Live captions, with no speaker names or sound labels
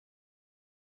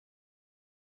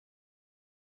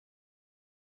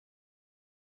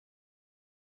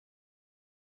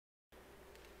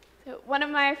One of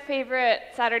my favorite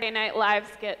Saturday Night Live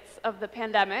skits of the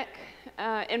pandemic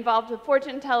involved the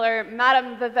fortune teller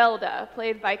Madame Vivelda,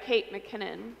 played by Kate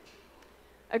McKinnon.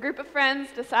 A group of friends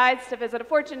decides to visit a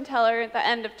fortune teller at the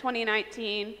end of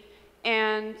 2019,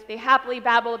 and they happily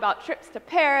babble about trips to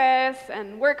Paris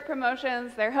and work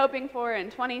promotions they're hoping for in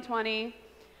 2020.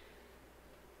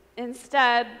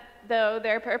 Instead, though,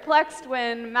 they're perplexed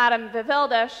when Madame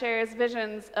Vivelda shares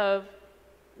visions of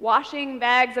washing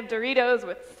bags of Doritos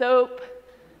with soap,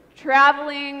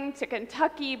 traveling to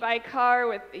Kentucky by car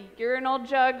with a urinal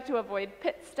jug to avoid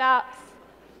pit stops,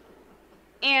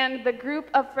 and the group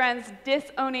of friends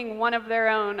disowning one of their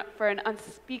own for an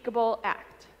unspeakable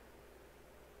act: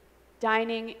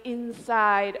 dining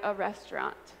inside a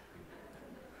restaurant.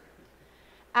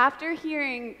 After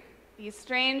hearing these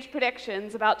strange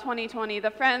predictions about 2020,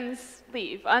 the friends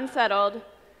leave, unsettled,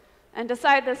 and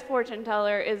decide this fortune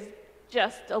teller is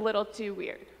just a little too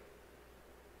weird.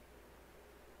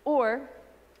 Or,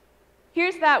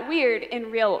 here's that weird in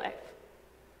real life.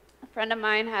 A friend of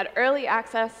mine had early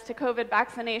access to COVID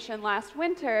vaccination last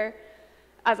winter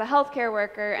as a healthcare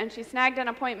worker, and she snagged an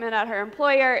appointment at her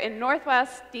employer in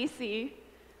Northwest DC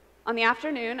on the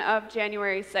afternoon of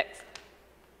January 6th.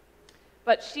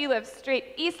 But she lives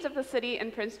straight east of the city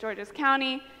in Prince George's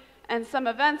County, and some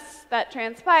events that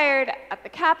transpired at the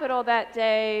Capitol that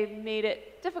day made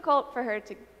it difficult for her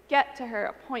to get to her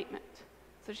appointment,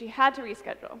 so she had to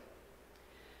reschedule.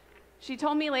 She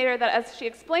told me later that as she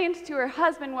explained to her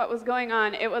husband what was going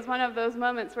on, it was one of those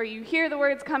moments where you hear the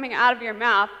words coming out of your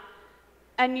mouth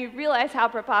and you realize how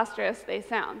preposterous they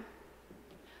sound.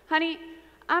 Honey,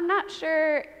 I'm not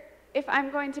sure if I'm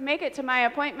going to make it to my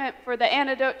appointment for the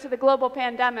antidote to the global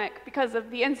pandemic because of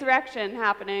the insurrection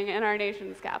happening in our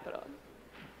nation's capital.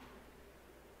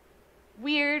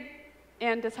 Weird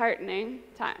and disheartening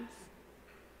times.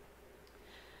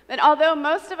 But although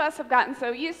most of us have gotten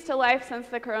so used to life since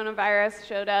the coronavirus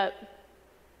showed up,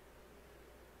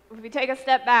 if we take a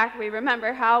step back, we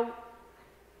remember how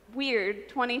weird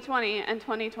 2020 and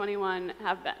 2021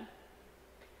 have been.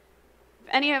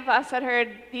 If any of us had heard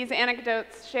these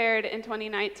anecdotes shared in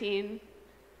 2019,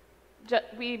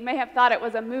 we may have thought it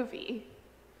was a movie,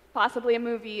 possibly a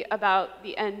movie about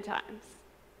the end times.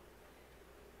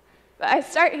 But I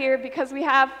start here because we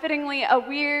have, fittingly, a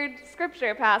weird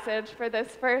scripture passage for this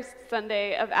first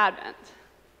Sunday of Advent.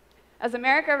 As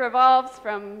America revolves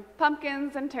from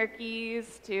pumpkins and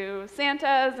turkeys to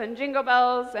Santas and jingle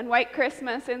bells and white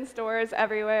Christmas in stores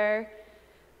everywhere,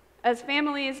 as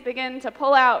families begin to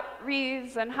pull out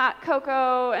wreaths and hot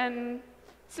cocoa and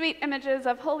sweet images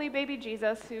of holy baby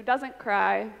Jesus who doesn't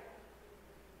cry,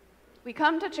 we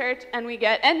come to church and we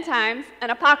get end times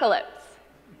and apocalypse.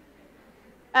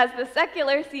 As the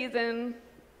secular season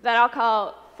that I'll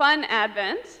call Fun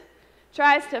Advent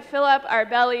tries to fill up our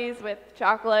bellies with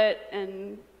chocolate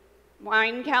and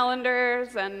wine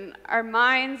calendars and our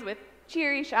minds with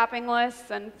cheery shopping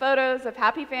lists and photos of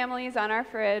happy families on our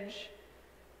fridge,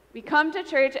 we come to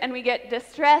church and we get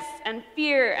distress and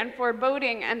fear and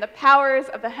foreboding and the powers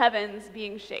of the heavens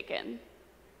being shaken.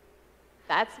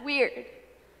 That's weird.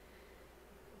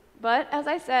 But as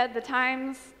I said, the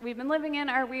times we've been living in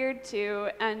are weird too,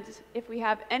 and if we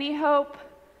have any hope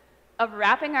of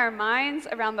wrapping our minds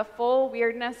around the full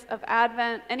weirdness of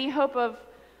Advent, any hope of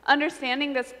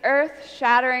understanding this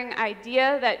earth-shattering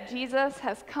idea that Jesus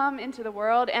has come into the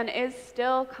world and is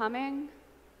still coming,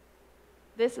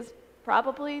 this is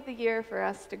probably the year for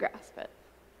us to grasp it.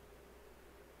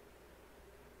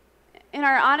 In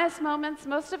our honest moments,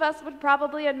 most of us would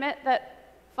probably admit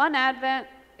that Fun Advent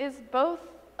is both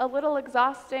a little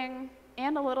exhausting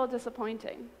and a little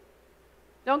disappointing.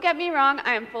 Don't get me wrong,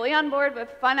 I am fully on board with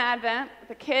Fun Advent,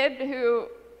 with a kid who,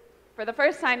 for the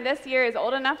first time this year, is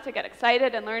old enough to get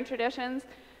excited and learn traditions.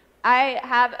 I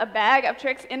have a bag of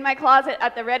tricks in my closet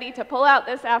at the ready to pull out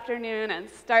this afternoon and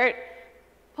start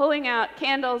pulling out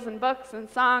candles and books and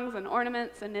songs and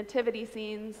ornaments and nativity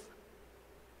scenes.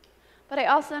 But I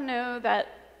also know that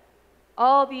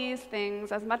all these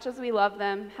things, as much as we love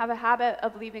them, have a habit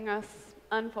of leaving us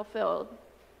unfulfilled,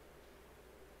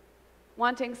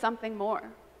 wanting something more.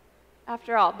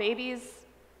 After all, babies,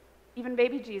 even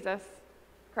baby Jesus,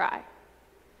 cry.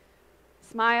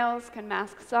 Smiles can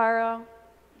mask sorrow,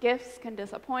 gifts can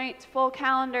disappoint, full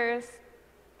calendars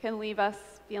can leave us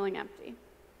feeling empty.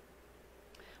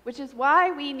 Which is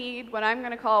why we need what I'm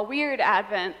going to call Weird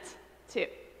Advent too.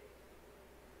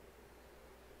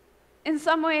 In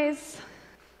some ways,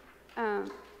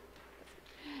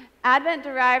 Advent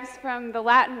derives from the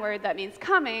Latin word that means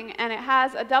coming, and it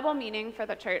has a double meaning for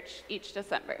the church each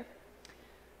December.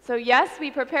 So yes,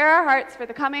 we prepare our hearts for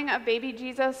the coming of baby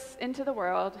Jesus into the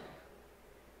world,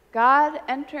 God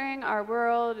entering our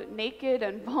world naked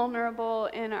and vulnerable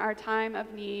in our time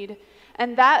of need.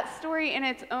 And that story in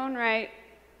its own right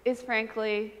is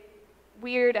frankly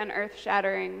weird and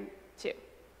earth-shattering too.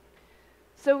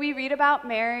 So we read about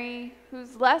Mary,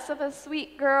 who's less of a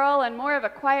sweet girl and more of a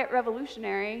quiet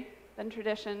revolutionary than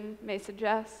tradition may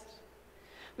suggest.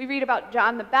 We read about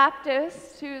John the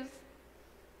Baptist, who's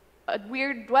a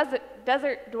weird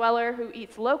desert dweller who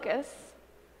eats locusts.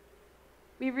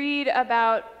 We read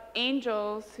about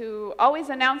angels who always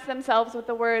announce themselves with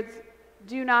the words,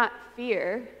 "Do not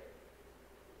fear."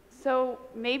 So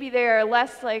maybe they are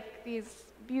less like these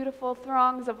beautiful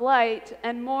throngs of light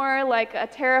and more like a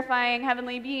terrifying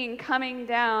heavenly being coming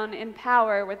down in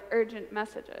power with urgent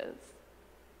messages.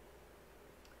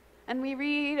 And we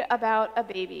read about a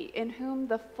baby in whom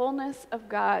the fullness of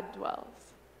God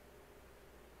dwells.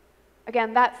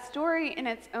 Again, that story in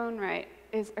its own right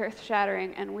is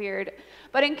earth-shattering and weird.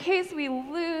 But in case we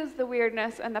lose the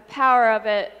weirdness and the power of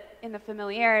it in the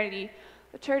familiarity,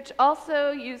 the church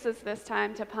also uses this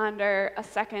time to ponder a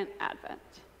second advent,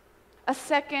 a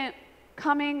second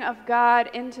coming of God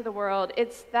into the world.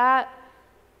 It's that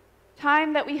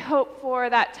time that we hope for,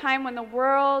 that time when the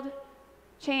world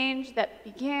change that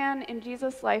began in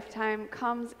Jesus' lifetime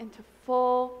comes into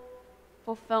full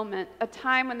fulfillment, a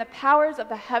time when the powers of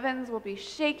the heavens will be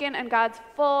shaken and God's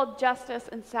full justice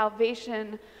and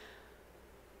salvation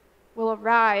will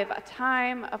arrive, a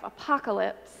time of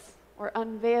apocalypse or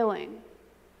unveiling.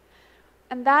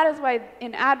 And that is why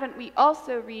in Advent we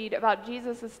also read about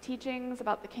Jesus' teachings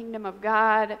about the kingdom of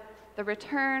God, the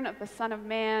return of the Son of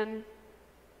Man.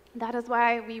 That is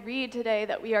why we read today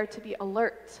that we are to be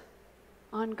alert,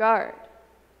 on guard,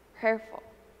 prayerful.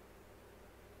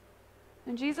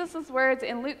 And Jesus' words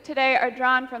in Luke today are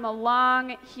drawn from the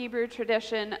long Hebrew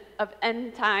tradition of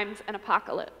end times and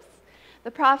apocalypse.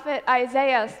 The prophet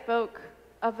Isaiah spoke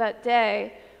of that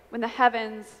day when the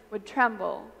heavens would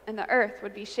tremble and the earth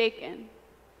would be shaken.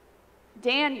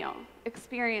 Daniel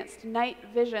experienced night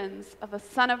visions of a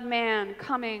Son of Man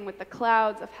coming with the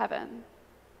clouds of heaven.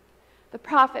 The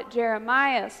prophet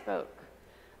Jeremiah spoke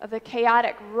of the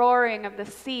chaotic roaring of the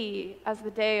sea as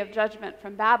the day of judgment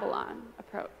from Babylon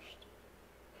approached.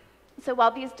 So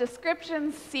while these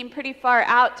descriptions seem pretty far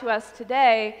out to us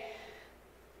today,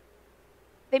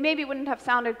 they maybe wouldn't have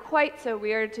sounded quite so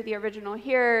weird to the original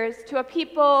hearers. To a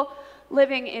people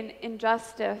living in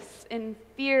injustice, in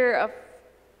fear of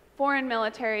foreign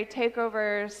military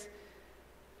takeovers,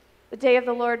 the day of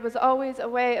the Lord was always a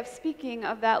way of speaking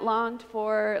of that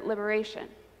longed-for liberation.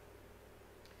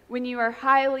 When you are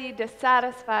highly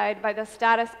dissatisfied by the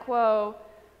status quo,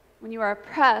 when you are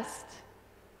oppressed,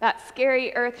 that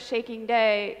scary earth-shaking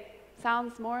day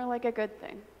sounds more like a good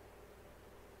thing.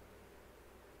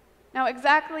 Now,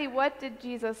 exactly what did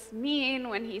Jesus mean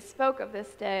when he spoke of this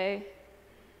day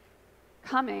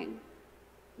coming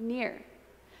near?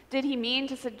 Did he mean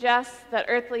to suggest that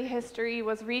earthly history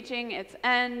was reaching its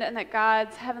end and that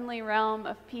God's heavenly realm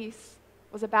of peace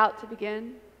was about to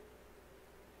begin?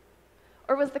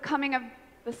 Or was the coming of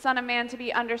the Son of Man to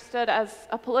be understood as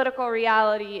a political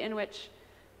reality in which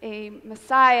a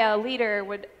Messiah leader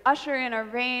would usher in a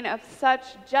reign of such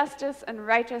justice and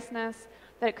righteousness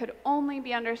that it could only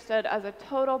be understood as a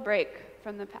total break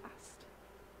from the past?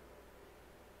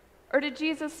 Or did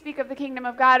Jesus speak of the kingdom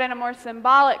of God in a more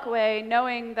symbolic way,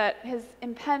 knowing that his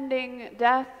impending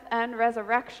death and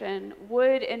resurrection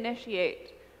would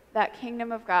initiate that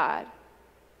kingdom of God?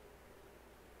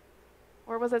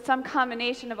 Or was it some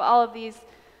combination of all of these?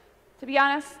 To be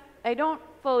honest, I don't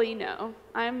fully know.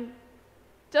 I'm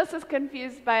just as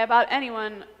confused by about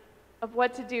anyone of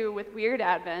what to do with Weird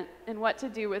Advent and what to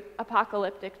do with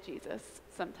apocalyptic Jesus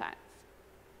sometimes.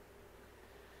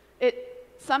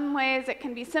 Some ways it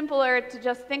can be simpler to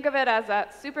just think of it as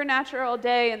that supernatural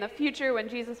day in the future when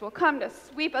Jesus will come to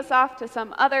sweep us off to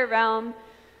some other realm,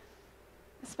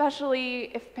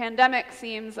 especially if pandemic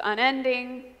seems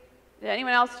unending. Did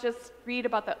anyone else just read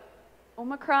about the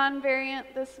Omicron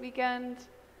variant this weekend?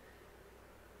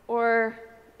 Or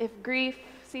if grief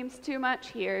seems too much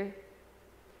here?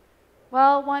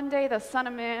 Well, one day the Son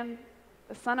of Man,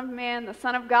 the Son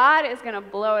of God is going to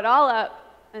blow it all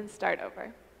up and start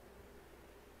over.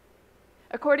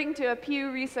 According to a Pew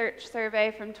Research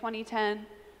survey from 2010,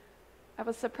 I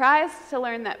was surprised to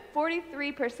learn that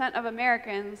 43% of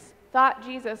Americans thought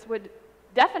Jesus would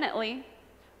definitely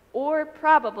or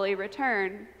probably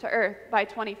return to earth by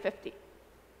 2050.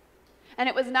 And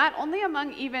it was not only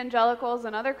among evangelicals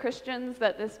and other Christians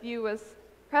that this view was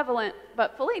prevalent,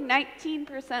 but fully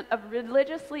 19% of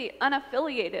religiously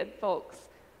unaffiliated folks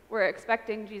were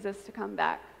expecting Jesus to come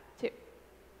back too.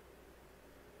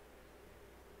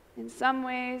 In some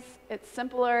ways, it's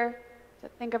simpler to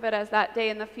think of it as that day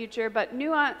in the future, but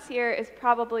nuance here is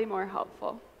probably more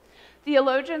helpful.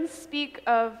 Theologians speak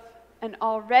of an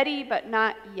already but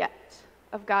not yet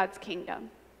of God's kingdom.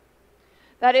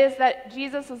 That is, that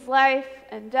Jesus' life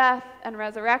and death and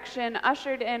resurrection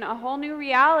ushered in a whole new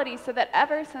reality so that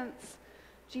ever since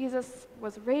Jesus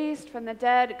was raised from the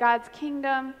dead, God's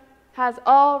kingdom has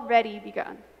already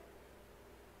begun.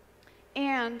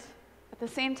 And at the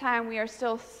same time, we are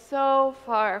still so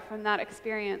far from that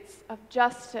experience of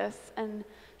justice and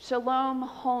shalom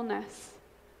wholeness.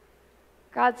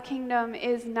 God's kingdom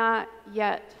is not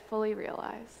yet fully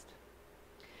realized.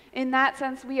 In that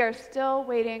sense, we are still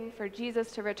waiting for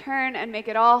Jesus to return and make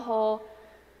it all whole.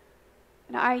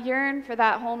 And I yearn for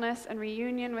that wholeness and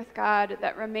reunion with God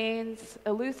that remains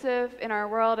elusive in our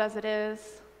world as it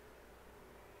is.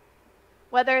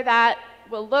 Whether that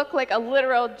will look like a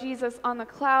literal Jesus on the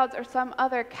clouds or some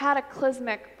other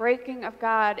cataclysmic breaking of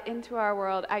God into our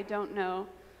world, I don't know.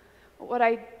 But what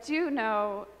I do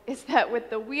know is that with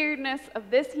the weirdness of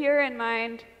this year in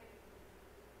mind,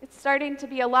 it's starting to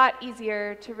be a lot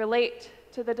easier to relate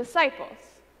to the disciples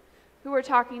who were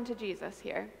talking to Jesus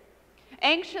here,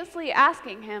 anxiously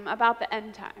asking him about the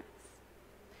end times.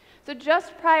 So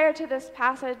just prior to this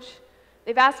passage,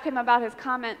 they've asked him about his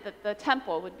comment that the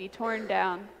temple would be torn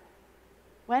down.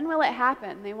 When will it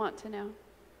happen? They want to know.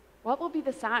 What will be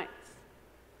the signs?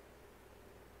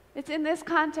 It's in this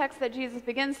context that Jesus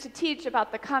begins to teach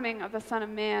about the coming of the Son of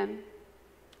Man.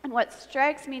 And what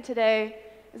strikes me today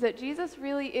is that Jesus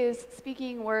really is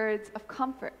speaking words of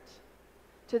comfort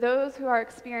to those who are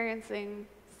experiencing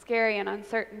scary and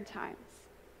uncertain times.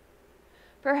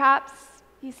 Perhaps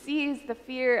he sees the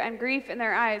fear and grief in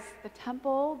their eyes, the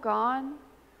temple gone,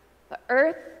 the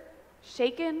earth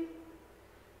shaken,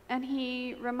 and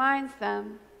he reminds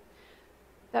them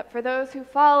that for those who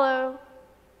follow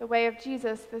the way of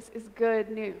Jesus, this is good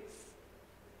news.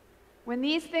 When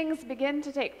these things begin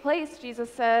to take place,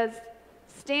 Jesus says,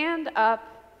 "Stand up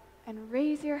and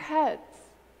raise your heads,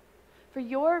 for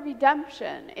your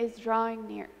redemption is drawing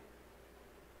near."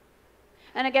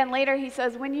 And again later he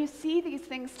says, when you see these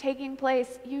things taking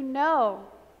place, you know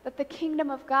that the kingdom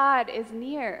of God is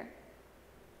near.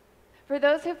 For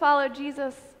those who follow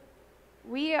Jesus,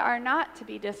 we are not to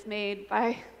be dismayed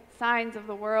by signs of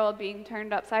the world being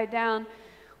turned upside down.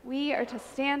 We are to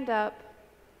stand up,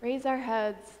 raise our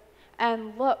heads,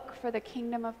 and look for the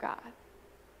kingdom of God.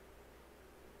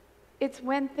 It's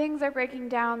when things are breaking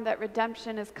down that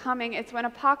redemption is coming. It's when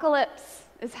apocalypse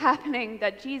is happening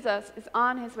that Jesus is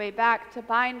on his way back to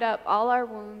bind up all our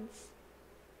wounds,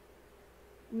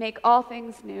 make all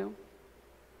things new.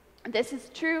 This is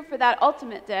true for that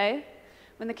ultimate day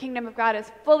when the kingdom of God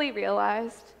is fully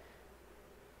realized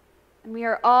and we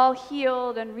are all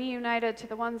healed and reunited to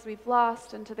the ones we've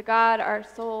lost and to the God our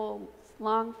souls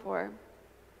long for.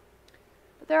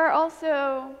 But there are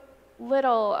also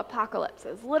little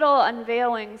apocalypses, little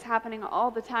unveilings happening all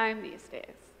the time these days.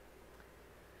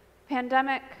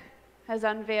 Pandemic has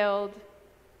unveiled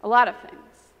a lot of things.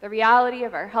 The reality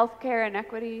of our healthcare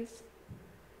inequities,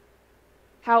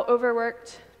 how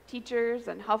overworked teachers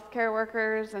and healthcare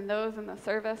workers and those in the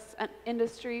service and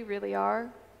industry really are.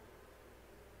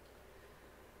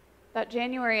 That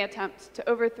January attempt to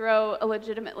overthrow a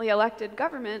legitimately elected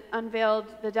government unveiled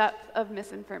the depth of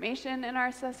misinformation in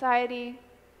our society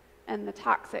and the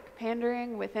toxic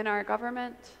pandering within our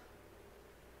government.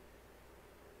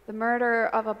 The murder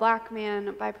of a black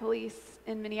man by police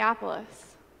in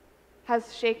Minneapolis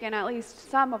has shaken at least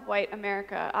some of white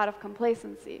America out of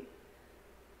complacency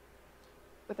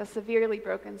with a severely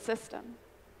broken system.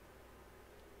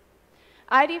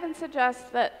 I'd even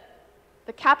suggest that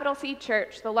the capital C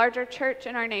church, the larger church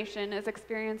in our nation, is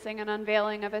experiencing an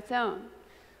unveiling of its own,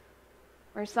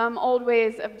 where some old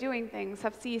ways of doing things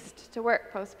have ceased to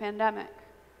work post-pandemic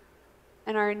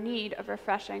and are in need of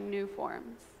refreshing new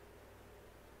forms.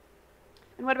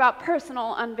 And what about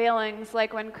personal unveilings,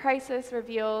 like when crisis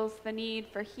reveals the need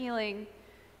for healing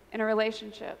in a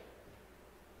relationship,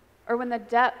 or when the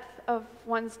depth of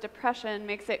one's depression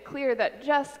makes it clear that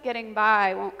just getting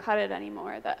by won't cut it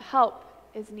anymore, that help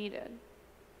is needed?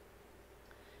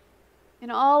 In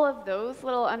all of those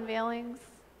little unveilings,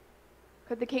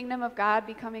 could the kingdom of God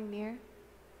be coming near?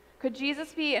 Could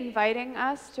Jesus be inviting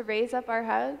us to raise up our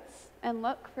heads and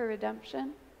look for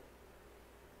redemption?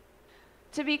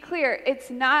 To be clear,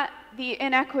 it's not the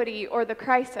inequity or the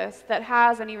crisis that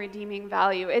has any redeeming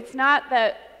value. It's not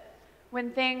that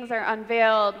when things are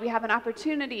unveiled, we have an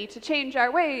opportunity to change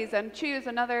our ways and choose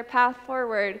another path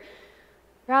forward.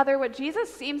 Rather, what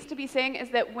Jesus seems to be saying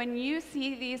is that when you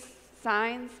see these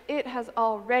signs, it has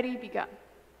already begun.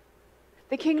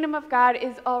 The kingdom of God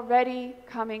is already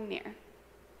coming near.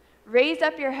 Raise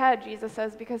up your head, Jesus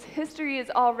says, because history is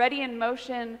already in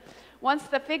motion. Once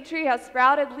the fig tree has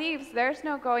sprouted leaves, there's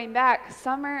no going back.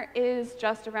 Summer is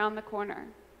just around the corner.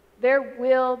 There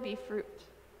will be fruit.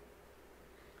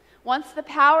 Once the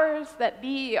powers that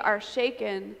be are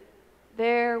shaken,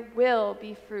 there will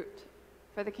be fruit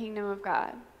for the kingdom of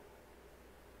God.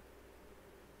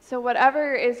 So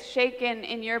whatever is shaken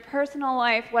in your personal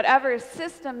life, whatever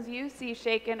systems you see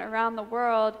shaken around the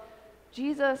world,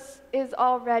 Jesus is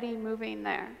already moving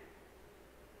there.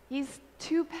 He's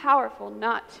too powerful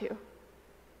not to.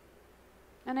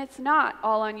 And it's not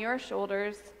all on your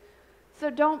shoulders, so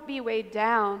don't be weighed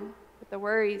down with the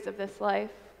worries of this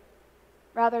life.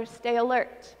 Rather, stay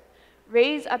alert.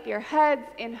 Raise up your heads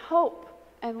in hope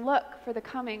and look for the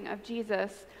coming of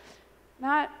Jesus.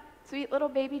 Not sweet little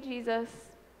baby Jesus,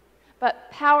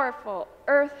 but powerful,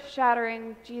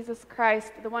 earth-shattering Jesus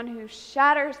Christ, the one who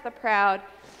shatters the proud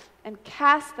and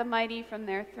casts the mighty from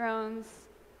their thrones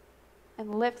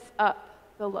and lifts up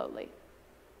the lowly.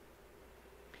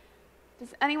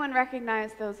 Does anyone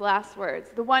recognize those last words?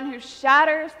 The one who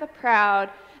shatters the proud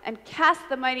and casts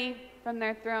the mighty from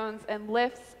their thrones and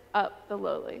lifts up the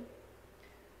lowly.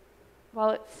 While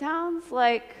it sounds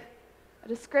like a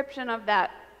description of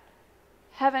that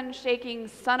heaven-shaking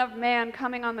Son of Man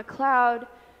coming on the cloud,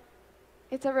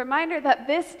 it's a reminder that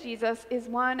this Jesus is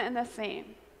one and the same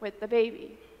with the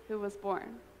baby who was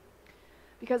born.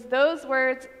 Because those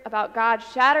words about God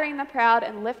shattering the proud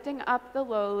and lifting up the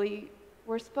lowly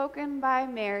were spoken by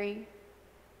Mary,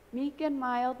 meek and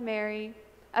mild Mary,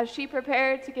 as she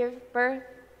prepared to give birth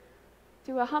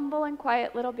to a humble and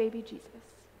quiet little baby Jesus.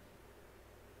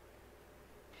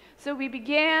 So we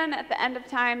began at the end of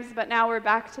times, but now we're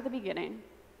back to the beginning,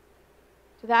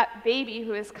 to that baby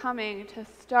who is coming to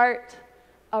start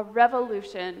a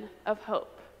revolution of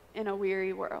hope in a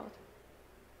weary world.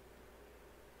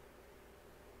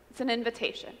 It's an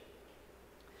invitation.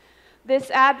 This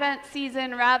Advent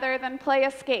season, rather than play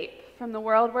escape from the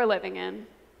world we're living in,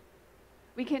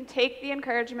 we can take the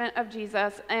encouragement of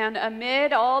Jesus, and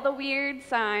amid all the weird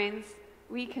signs,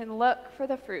 we can look for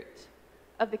the fruit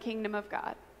of the kingdom of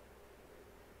God.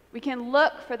 We can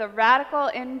look for the radical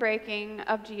inbreaking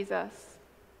of Jesus,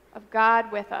 of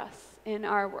God with us in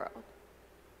our world.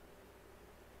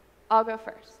 I'll go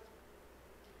first.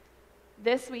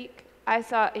 This week, I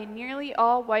saw a nearly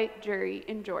all-white jury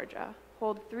in Georgia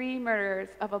hold 3 murderers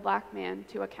of a black man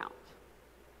to account.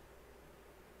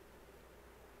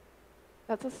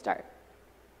 That's a start.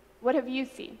 What have you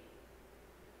seen?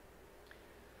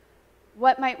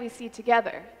 What might we see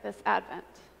together this Advent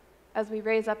as we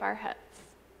raise up our heads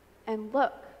and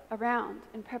look around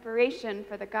in preparation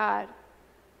for the God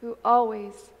who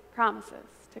always promises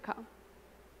to come?